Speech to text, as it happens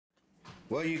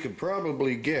Well, you could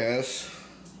probably guess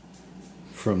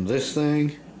from this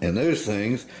thing and those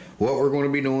things what we're going to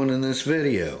be doing in this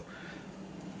video.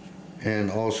 And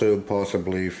also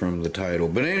possibly from the title.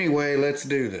 But anyway, let's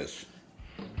do this.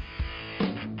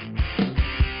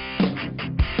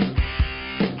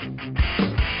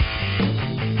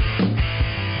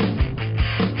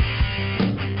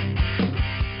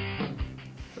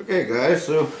 Okay guys,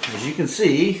 so as you can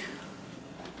see,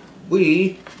 oh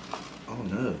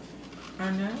no. Oh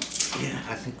no? Yeah,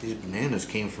 I think these bananas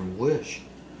came from Wish.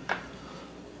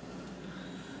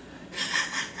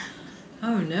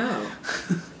 Oh no.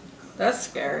 That's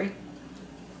scary.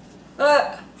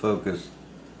 Focus.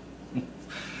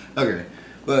 Okay,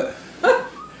 but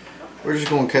we're just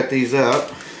going to cut these up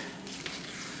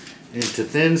into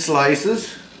thin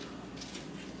slices.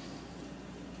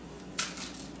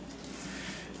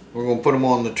 We're going to put them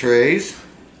on the trays,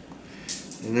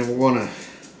 and then we're going to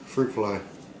fruit fly.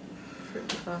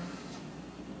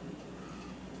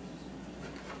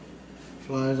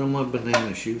 Flies on my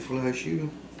banana shoe, fly shoe.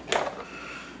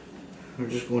 We're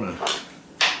just going to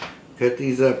cut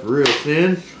these up real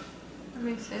thin. Let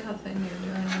me see how thin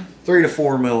you're doing. 3 to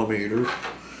 4 millimeters.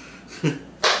 I'm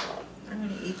going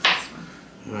to eat this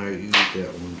one. Alright, you eat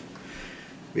that one.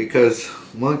 Because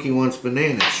Monkey wants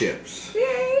banana chips.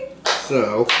 Yay!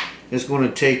 So, it's going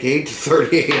to take 8 to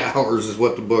 38 hours is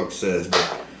what the book says.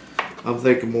 But I'm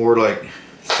thinking more like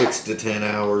 6 to 10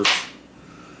 hours.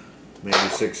 Maybe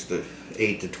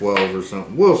 8 to 12 or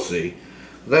something. We'll see.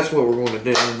 But that's what we're going to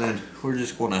do. And then we're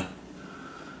just going to...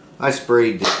 I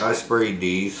sprayed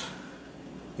these.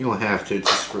 You don't have to, it's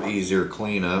just for easier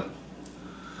cleanup.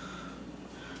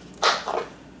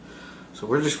 So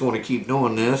we're just going to keep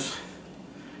doing this.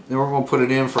 Then we're going to put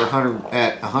it in for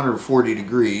 140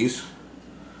 degrees.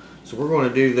 So we're going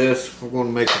to do this. We're going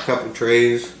to make a couple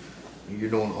trays. You're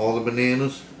doing all the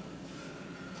bananas?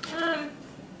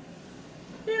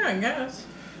 Yeah, I guess.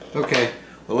 Okay.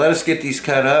 Well, let us get these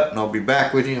cut up and I'll be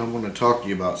back with you. I'm going to talk to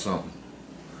you about something.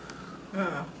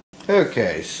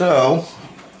 Okay, so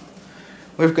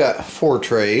we've got 4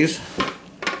 trays.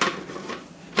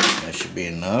 That should be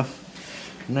enough.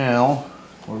 Now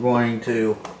we're going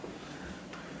to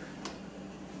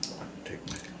take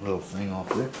my little thing off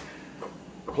there.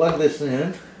 Plug this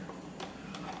in.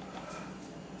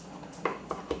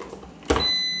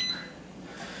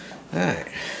 Alright,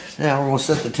 now we're going to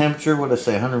set the temperature. What did I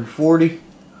say, 140?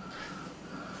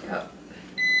 Yep.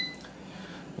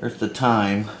 There's the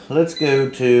time. Let's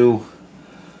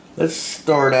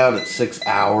start out at 6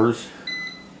 hours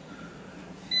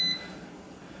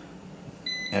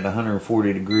at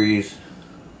 140 degrees.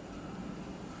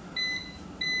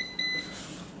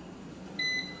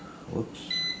 Whoops.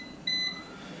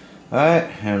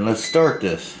 Alright, and let's start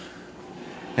this.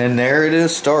 And there it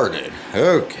is started.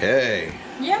 Okay.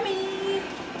 Yummy!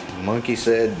 Monkey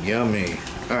said yummy.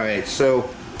 Alright, so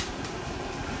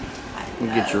we'll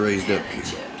get you raised up here.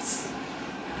 Chips.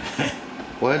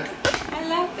 What? I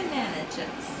love banana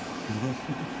chips.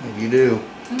 You do.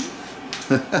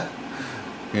 Hmm?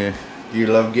 Yeah. Do you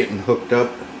love getting hooked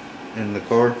up in the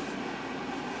car?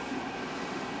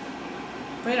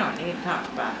 We don't need to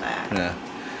talk about that. Yeah.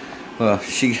 Well,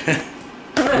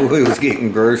 we was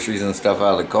getting groceries and stuff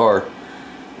out of the car.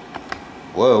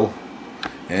 Whoa.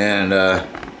 And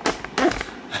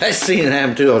I seen it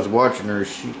happen too. I was watching her.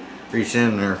 She reached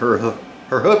in there. Her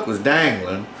hook was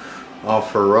dangling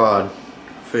off her rod,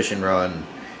 fishing rod, and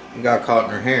it got caught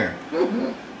in her hair.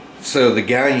 So the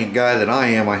gallant guy that I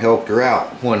am, I helped her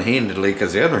out one-handedly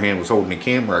because the other hand was holding the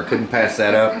camera. I couldn't pass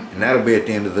that up, and that'll be at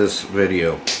the end of this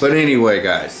video. But anyway,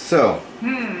 guys, so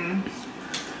do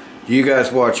you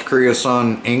guys watch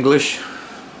Korea-san English?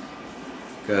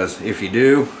 Because if you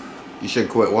do, you should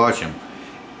quit watching.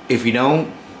 If you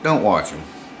don't watch them.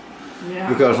 Yeah.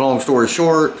 Because long story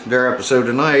short, their episode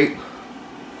tonight,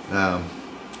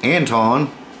 Anton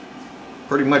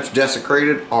pretty much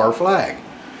desecrated our flag.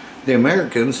 The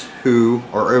Americans who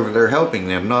are over there helping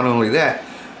them. Not only that,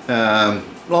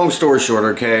 long story short,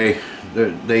 okay,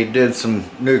 they did some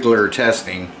nuclear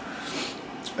testing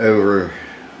over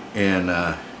in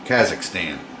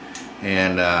Kazakhstan,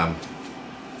 and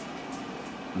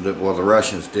the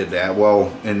Russians did that.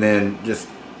 Well, and then just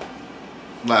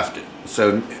left it.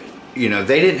 So, you know,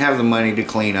 they didn't have the money to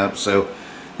clean up. So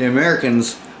the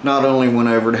Americans not only went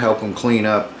over to help them clean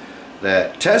up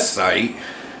that test site,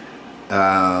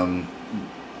 the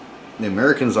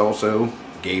Americans also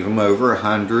gave him over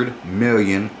 $100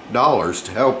 million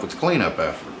to help with the cleanup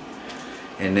effort.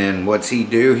 And then what's he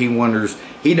do? He wonders,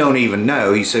 he don't even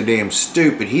know, he's so damn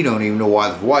stupid, he don't even know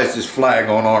why is this flag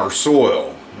on our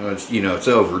soil. It's, you know, it's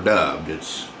overdubbed,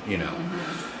 it's, you know.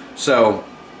 So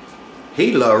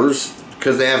he lowers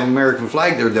because they have an American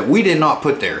flag there that we did not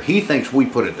put there. He thinks we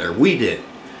put it there. We did.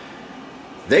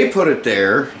 They put it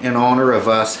there in honor of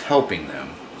us helping them.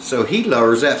 So he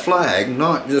lowers that flag,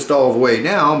 not just all the way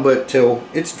down, but till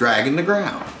it's dragging the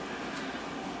ground.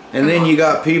 And then you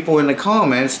got people in the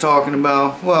comments talking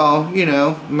about, well, you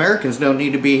know, Americans don't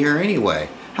need to be here anyway.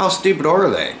 How stupid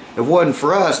are they? If it wasn't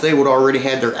for us, they would already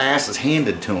had their asses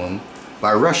handed to them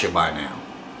by Russia by now.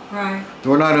 Right.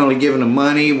 We're not only giving them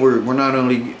money, we're not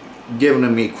only giving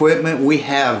them equipment, we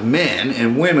have men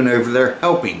and women over there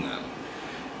helping them.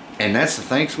 And that's the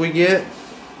thanks we get.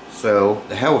 So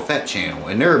the hell with that channel.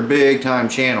 And they're a big time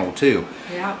channel too.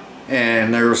 Yeah.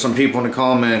 And there were some people in the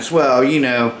comments, well, you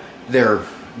know, their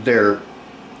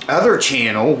other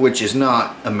channel, which is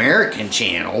not American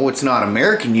channel, it's not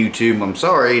American YouTube. I'm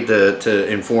sorry to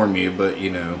inform you, but you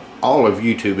know, all of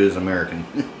YouTube is American.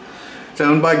 It's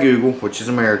owned by Google, which is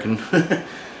American.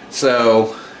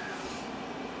 So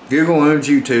Google owns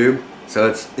YouTube, so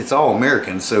it's all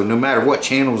American. So no matter what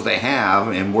channels they have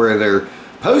and where they're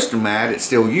posting them at, it's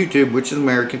still YouTube, which is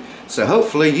American. So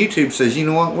hopefully YouTube says, you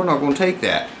know what, we're not going to take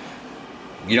that.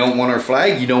 You don't want our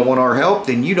flag, you don't want our help,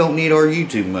 then you don't need our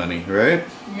YouTube money, right?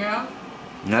 Yeah.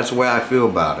 And that's the way I feel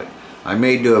about it. I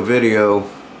may do a video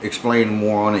explaining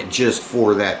more on it just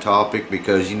for that topic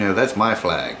because, you know, that's my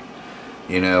flag,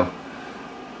 you know.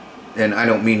 And I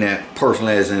don't mean that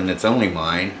personally as in it's only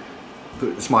mine. But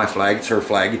it's my flag, it's her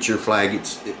flag, it's your flag,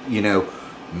 it's, you know,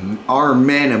 our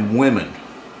men and women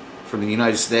from the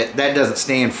United States. That doesn't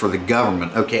stand for the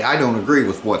government. Okay, I don't agree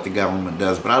with what the government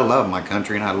does, but I love my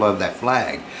country and I love that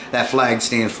flag. That flag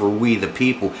stands for we the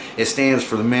people. It stands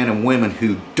for the men and women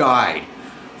who died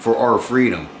for our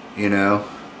freedom, you know.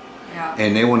 Yeah.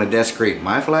 And they want to desecrate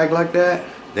my flag like that,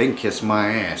 they can kiss my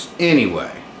ass.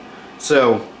 Anyway,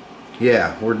 so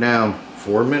yeah, we're down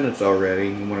 4 minutes already.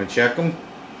 You want to check them?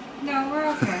 No, we're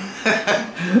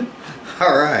okay.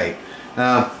 All right.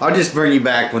 I'll just bring you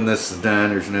back when this is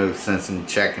done. There's no sense in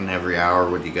checking every hour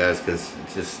with you guys because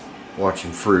it's just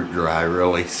watching fruit dry,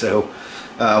 really. So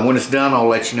when it's done, I'll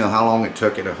let you know how long it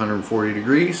took at 140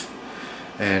 degrees.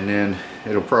 And then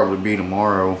it'll probably be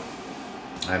tomorrow,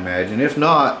 I imagine. If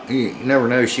not, you never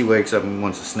know. She wakes up and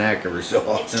wants a snack every so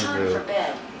often. It's time for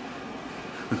bed.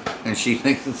 And she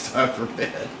thinks it's time for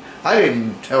bed. I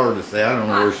didn't tell her to say. I don't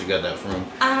know where she got that from.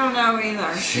 I don't know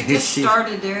either. She just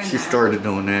started doing that. She started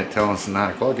doing that, telling us at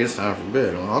 9 o'clock, it's time for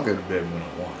bed. Well, I'll go to bed when I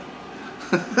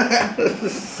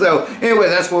want. So, anyway,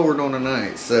 that's what we're doing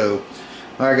tonight. So,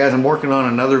 alright guys, I'm working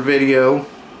on another video.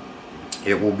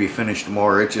 It will be finished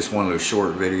tomorrow. It's just one of those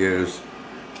short videos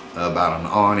about an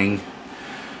awning.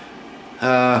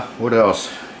 What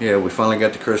else? Yeah, we finally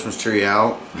got the Christmas tree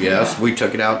out. Yes, we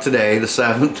took it out today, the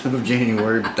 7th of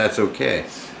January, but that's okay.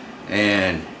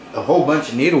 And a whole bunch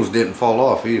of needles didn't fall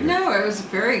off either. No, it was a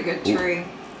very good tree.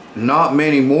 Not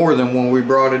many more than when we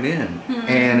brought it in.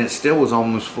 And it still was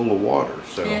almost full of water.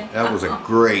 So Yeah. that was a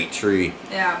great tree.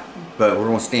 Yeah. But we're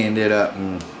going to stand it up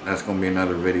and that's going to be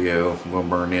another video. I'm going to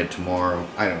burn it tomorrow.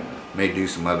 I don't know. May do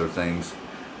some other things.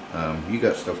 You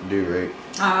got stuff to do, right?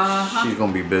 Uh-huh. She's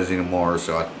going to be busy tomorrow,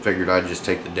 so I figured I'd just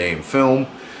take the day and film.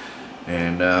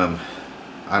 And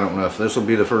I don't know if this will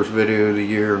be the first video of the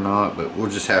year or not, but we'll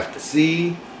just have to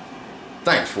see.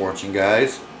 Thanks for watching,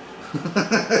 guys.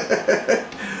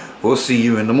 We'll see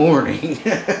you in the morning.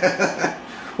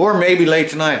 Or maybe late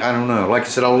tonight, I don't know. Like I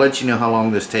said, I'll let you know how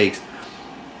long this takes.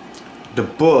 The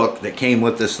book that came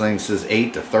with this thing says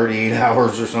 8 to 38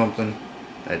 hours or something.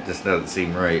 That just doesn't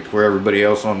seem right. Where everybody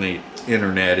else on the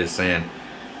internet is saying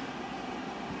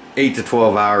 8 to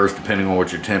 12 hours depending on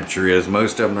what your temperature is.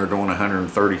 Most of them are doing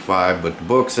 135, but the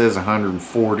book says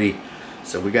 140.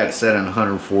 So we got it set in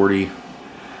 140.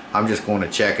 I'm just going to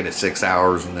check it at 6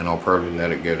 hours and then I'll probably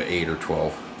let it go to 8 or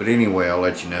 12. But anyway, I'll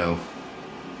let you know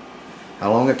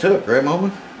how long it took, right,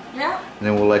 Mama? Yeah. And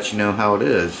then we'll let you know how it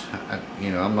is.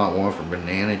 You know, I'm not one for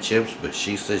banana chips, but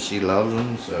she says she loves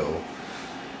them, so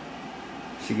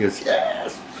she goes,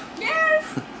 yes! Yes!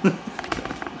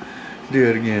 Do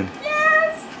it again.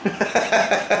 Yes!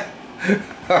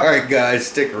 Alright guys,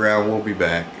 stick around, we'll be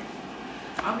back.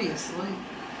 I'll be asleep.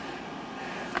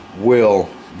 We'll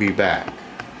be back.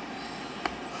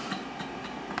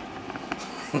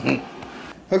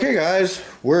 Okay guys,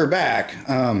 we're back.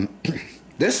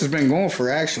 This has been going for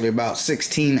actually about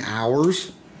 16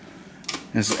 hours.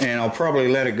 And I'll probably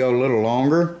let it go a little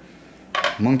longer.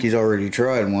 Monkey's already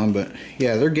tried one, but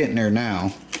yeah, they're getting there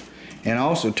now. And I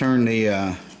also turned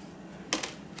the,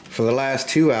 for the last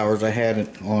 2 hours I had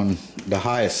it on the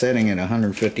highest setting at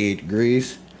 158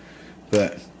 degrees.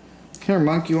 But, here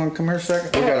Monkey, you want to come here a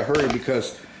second? We gotta hurry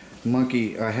because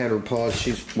Monkey, I had her pause.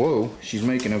 She's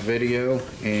making a video,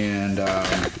 and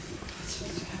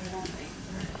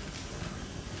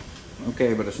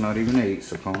okay, but it's not even 8,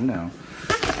 so calm down.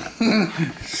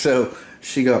 So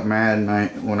she got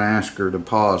mad when I asked her to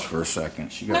pause for a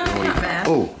second. She got really mad.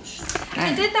 Oh,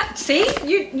 I did that. See,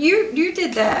 you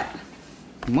did that.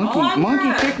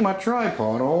 Monkey kicked my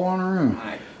tripod all on her own.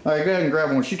 Right. All right, go ahead and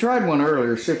grab one. She tried one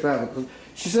earlier. She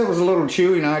said it was a little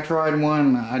chewy, and I tried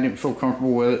one. I didn't feel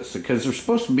comfortable with it because they're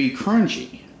supposed to be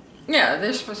crunchy. Yeah,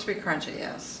 they're supposed to be crunchy.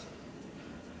 Yes.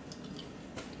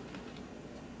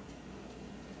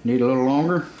 Need a little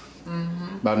longer?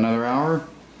 Mm-hmm. About another hour?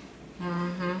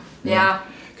 Mm-hmm. Yeah.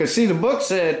 Because, see, the book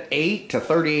said 8 to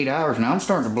 38 hours. Now, I'm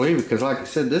starting to believe it because, like I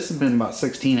said, this has been about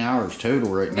 16 hours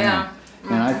total right now. Yeah.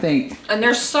 Mm-hmm. And I think... And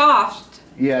they're soft.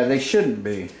 Yeah, they shouldn't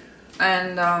be.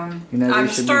 And I'm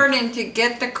starting to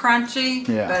get the crunchy,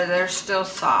 yeah. But they're still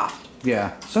soft.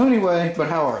 Yeah. So, anyway, but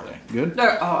how are they? Good?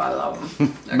 I love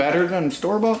them. Better than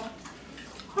store-bought?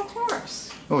 Of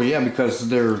course. Oh, yeah, because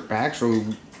they're actually...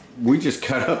 We just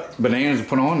cut up bananas and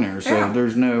put on there, so yeah.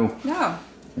 there's no... No.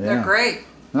 They're great.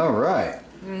 All right.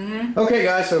 Mm-hmm. Okay,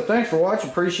 guys, so thanks for watching.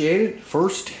 Appreciate it.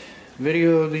 First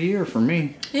video of the year for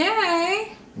me.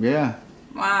 Yay. Yeah.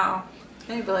 Wow.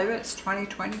 Can you believe it? It's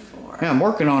 2024. Yeah, I'm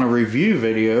working on a review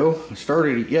video. I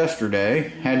started it yesterday.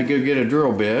 Had to go get a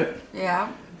drill bit.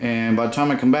 Yeah. And by the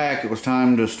time I come back, it was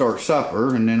time to start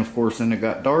supper. And then, of course, then it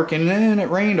got dark. And then it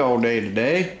rained all day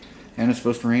today. And it's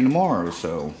supposed to rain tomorrow,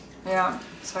 so... Yeah.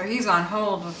 So he's on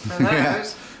hold for those. Yeah.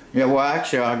 Yeah, well,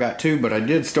 actually, I got 2, but I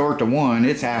did start the one.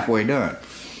 It's halfway done.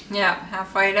 Yeah,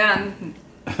 halfway done.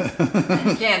 And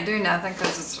you can't do nothing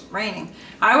because it's raining.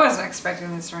 I wasn't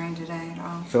expecting this rain today at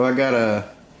all. So I got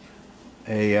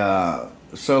a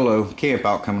solo camp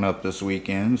out coming up this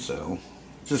weekend, so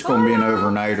it's just going to be an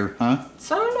overnighter, huh?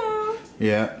 Solo.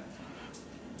 Yeah.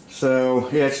 So,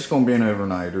 yeah, it's just going to be an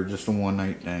overnighter, just a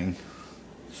one-night thing.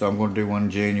 So I'm going to do one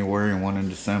in January and one in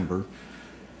December.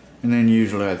 And then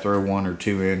usually I throw 1 or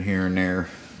 2 in here and there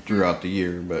throughout the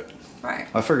year, but right.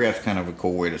 I figure that's kind of a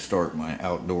cool way to start my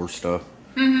outdoor stuff.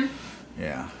 Mm-hmm.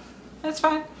 Yeah. That's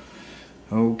fine.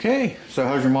 Okay, so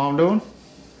how's your mom doing?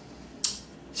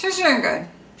 She's doing good.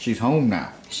 She's home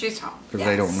now. She's home. Because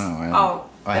they don't know.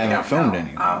 I haven't filmed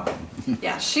anything. Oh,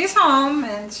 yeah, she's home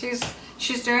and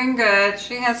she's doing good.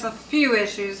 She has a few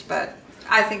issues, but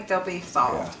I think they'll be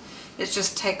solved. Yeah. It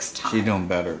just takes time. She's doing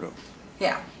better though.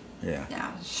 Yeah. Yeah.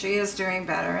 Yeah, she is doing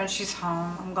better, and she's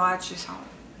home. I'm glad she's home.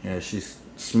 Yeah, she's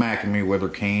smacking me with her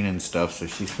cane and stuff, so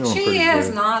she's feeling pretty good. She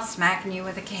is not smacking you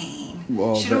with a cane.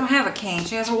 Well, she don't have a cane.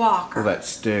 She has a walker. Or that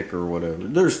stick or whatever.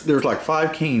 There's like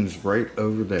 5 canes right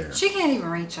over there. She can't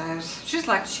even reach those. She's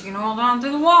like she can hold on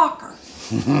to the walker.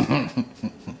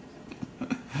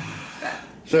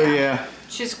 So yeah.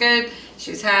 She's good.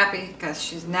 She's happy because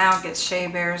she now gets Shea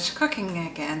Bear's cooking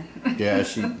again. Yeah,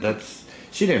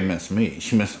 she didn't miss me.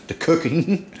 She missed the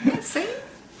cooking. Yeah, see?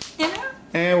 You know?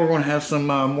 And we're going to have some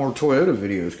more Toyota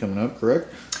videos coming up, correct?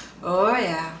 Oh,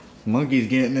 yeah. Monkey's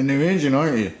getting a new engine,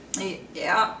 aren't you?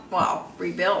 Yeah, well,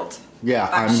 rebuilt. Yeah,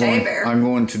 Bear. I'm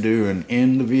going to do an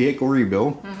in-the-vehicle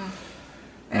rebuild. Mm-hmm.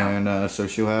 Yeah. And so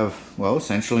she'll have, well,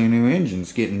 essentially a new engine.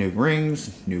 It's getting new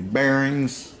rings, new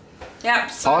bearings.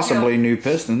 Yep. So possibly new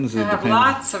pistons. We'll have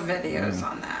lots of videos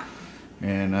on that.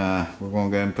 And we're going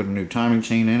to go ahead and put a new timing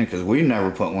chain in it because we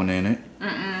never put one in it.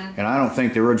 Mm-mm. And I don't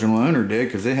think the original owner did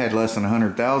because it had less than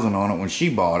 100,000 on it when she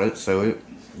bought it. So it,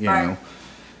 you know,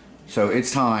 so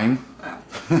it's time. Yeah.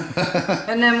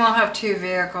 And then we'll have 2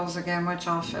 vehicles again, which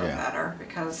I'll feel better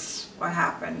because what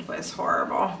happened was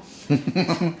horrible.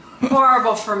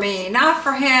 Horrible for me, not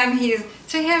for him.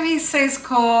 To him he says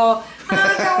cool.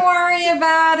 Oh, don't worry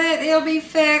about it. It'll be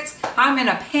fixed. I'm in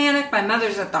a panic. My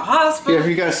mother's at the hospital. Yeah, if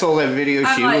you guys saw that video,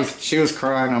 she was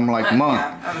crying. I'm like, Mom.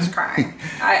 Yeah, I was crying.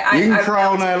 You can cry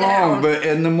all night long, but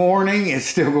in the morning it's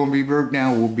still going to be broke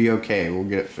down. We'll be okay. We'll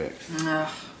get it fixed.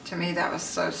 To me, that was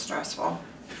so stressful.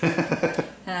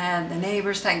 And the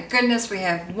neighbors, thank goodness we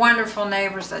have wonderful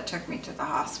neighbors that took me to the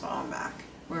hospital and back.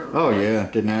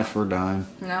 Didn't ask for a dime.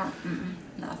 No,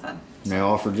 nothing. They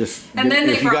offered just, and then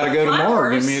if you got to go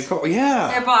tomorrow, give me a call.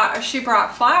 Yeah. She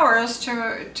brought flowers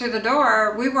to the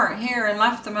door. We weren't here and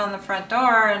left them on the front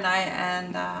door,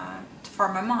 and for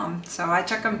my mom. So I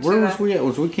took them to. Where was we at?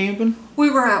 Was we camping? We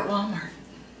were at Walmart.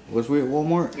 Was we at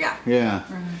Walmart? Yeah. Yeah.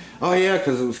 Mm-hmm. Oh yeah,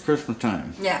 because it was Christmas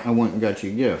time. Yeah. I went and got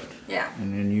you a gift. Yeah.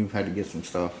 And then you had to get some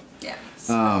stuff. Yeah.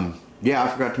 Yeah, I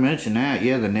forgot to mention that.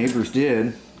 Yeah, the neighbors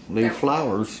did leave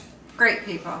flowers. Great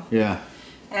people. Yeah.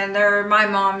 And they're my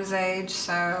mom's age,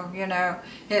 so, you know,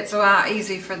 it's a lot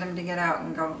easy for them to get out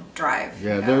and go drive.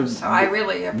 Yeah, you know? So I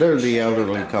really appreciate they're the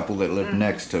elderly them. couple that live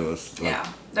next to us. Like Yeah,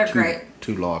 they're great.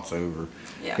 2 lots over.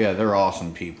 Yeah. Yeah, they're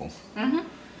awesome people.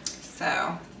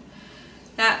 So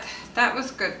that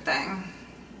was a good thing.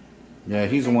 Yeah,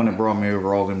 he's the one that brought me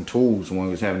over all them tools when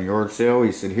we was having a yard sale.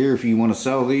 He said, here, if you want to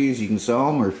sell these, you can sell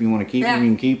them, or if you want to keep them, you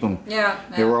can keep them. Yeah.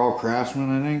 They were all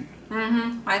Craftsman, I think.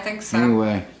 I think so.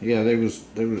 Anyway, yeah, they was,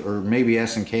 or maybe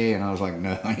S&K, and I was like,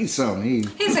 no, I ain't selling these.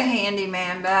 He's a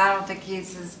handyman, but I don't think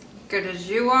he's as good as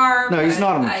you are. No, he's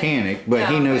not a mechanic, but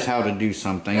he knows how to do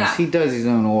some things. Yeah. He does his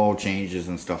own oil changes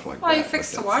and stuff like that. Well, he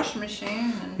fixed the washing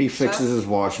machine. And he fixes stuff. his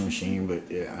washing machine, but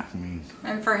yeah, I mean.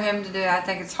 And for him to do, I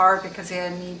think it's hard because he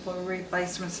had knee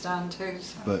replacements done too.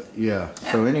 So. But yeah,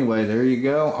 so anyway, there you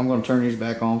go. I'm going to turn these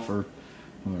back on for.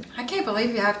 I can't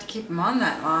believe you have to keep them on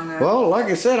that long. Though. Well, like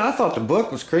I said, I thought the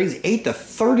book was crazy. 8 to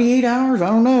 38 hours? I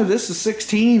don't know. This is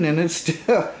 16, and it's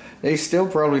still, they still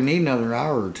probably need another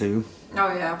hour or 2.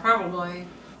 Oh yeah, probably.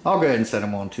 I'll go ahead and set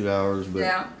them on 2 hours, but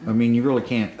I mean, you really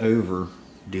can't over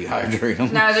dehydrate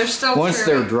them. No, they're still Once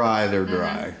they're dry, they're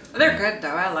dry. They're good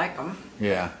though. I like them.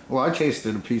 Yeah. Well, I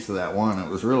tasted a piece of that one. It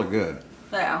was really good.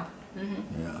 Yeah.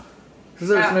 Yeah. Because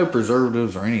there's no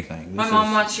preservatives or anything. My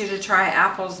mom wants you to try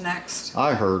apples next.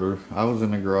 I heard her. I was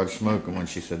in the garage smoking when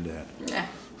she said that. Yeah.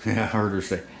 Yeah, I heard her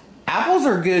say, apples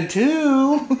are good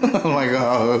too. I'm like,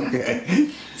 oh, okay.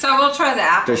 So we'll try the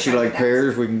apples. Does she like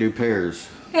pears? We can do pears.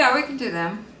 Yeah, we can do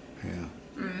them. Yeah.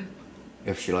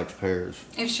 If she likes pears.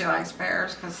 If she likes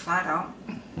pears, because I don't.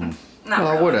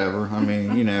 Well, really. whatever. I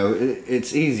mean, you know,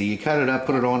 it's easy. You cut it up,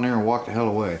 put it on there, and walk the hell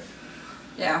away.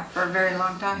 Yeah, for a very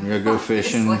long time. You go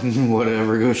fishing,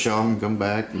 whatever, go shopping, come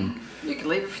back. And, you could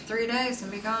leave it for 3 days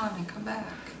and be gone and come back.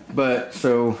 but,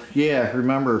 so, yeah,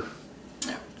 remember,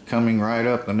 coming right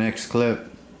up the next clip,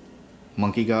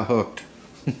 monkey got hooked.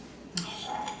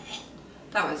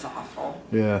 That was awful.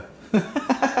 Yeah.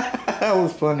 That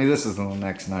was funny. This is on the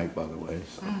next night, by the way.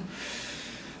 So.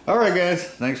 Alright, guys.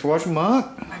 Thanks for watching, Monk.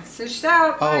 Thanks for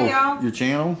shout. Bye, y'all. Your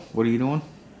channel? What are you doing?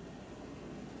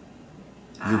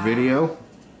 Your video?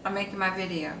 I'm making my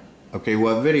video. Okay,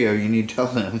 what video? You need to tell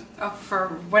them. Oh, for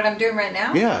what I'm doing right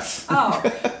now? Yes. Oh,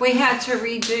 we had to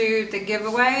redo the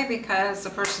giveaway because the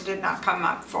person did not come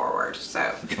up forward.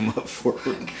 So Come up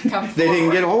forward. Come They didn't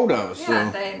forward. get a hold of us.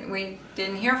 Yeah, so. we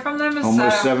didn't hear from them.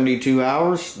 Almost so 72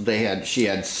 hours. She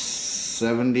had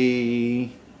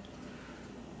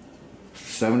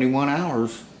 71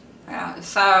 hours. Yeah,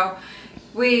 so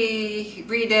we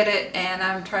redid it, and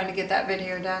I'm trying to get that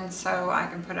video done so I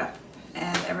can put up,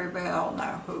 and everybody will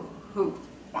know who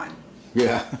won.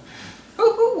 Yeah.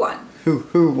 Who won?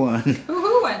 Who won?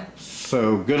 Who won?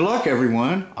 So good luck,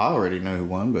 everyone. I already know who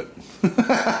won, but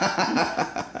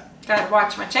Gotta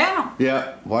watch my channel.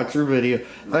 yeah, watch your video.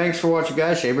 Thanks for watching,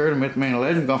 guys. Shea Bear, the Myth Man,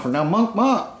 Legend. Gone for now, Monk.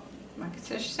 Like I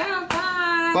said, shout,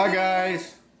 bye. Bye,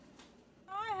 guys.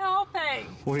 Hi, helping.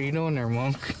 What are you doing there,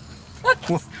 Monk?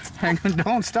 Hang on,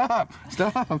 don't stop.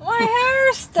 Stop. My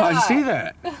hair stuck. I see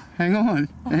that. Hang on.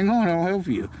 Hang on, I'll help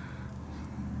you.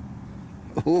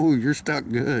 Oh, you're stuck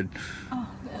good. Oh,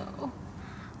 no.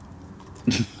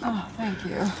 Oh, thank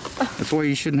you. That's why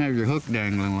you shouldn't have your hook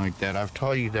dangling like that. I've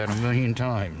taught you that a million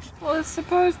times. Well, it's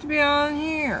supposed to be on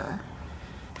here.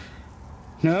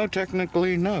 No,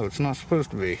 technically, no. It's not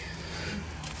supposed to be.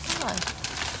 God.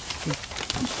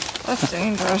 That's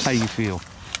dangerous. How you feel?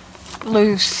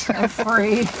 Loose and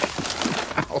free.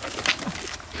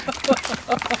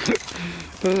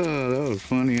 Oh, that was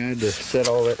funny. I had to set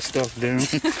all that stuff down.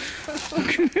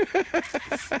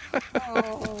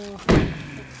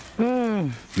 Oh,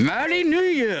 Mighty New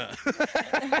Year!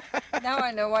 Now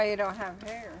I know why you don't have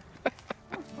hair.